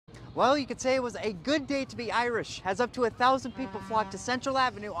Well, you could say it was a good day to be Irish, as up to 1,000 people flocked to Central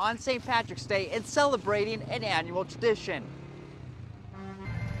Avenue on St. Patrick's Day in celebrating an annual tradition.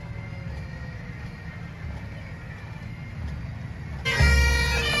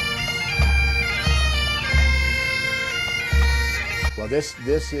 Well, this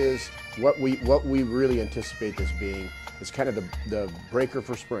is what we really anticipate this being. It's kind of the breaker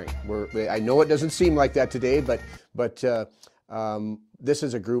for spring. I know it doesn't seem like that today, but this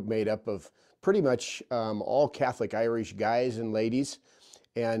is a group made up of pretty much all Catholic Irish guys and ladies,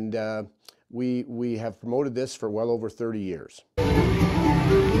 and we have promoted this for well over 30 years.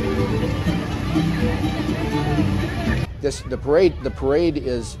 The parade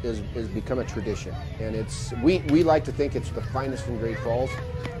is become a tradition, and we like to think it's the finest in Great Falls.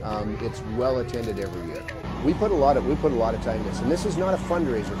 It's well attended every year. We put a lot of time in this, and this is not a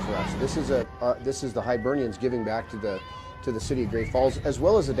fundraiser for us. This is the Hibernians giving back to the city of Great Falls, as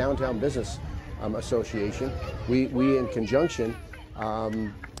well as the Downtown Business Association. We in conjunction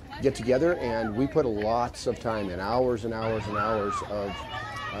get together, and we put lots of time in, hours and hours and hours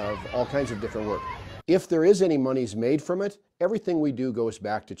of all kinds of different work. If there is any monies made from it, everything we do goes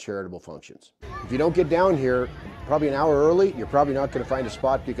back to charitable functions. If you don't get down here probably an hour early, you're probably not going to find a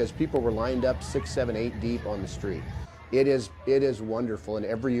spot because people were lined up 6, 7, 8 deep on the street. It is wonderful, and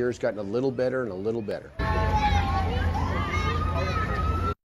every year it's gotten a little better and a little better.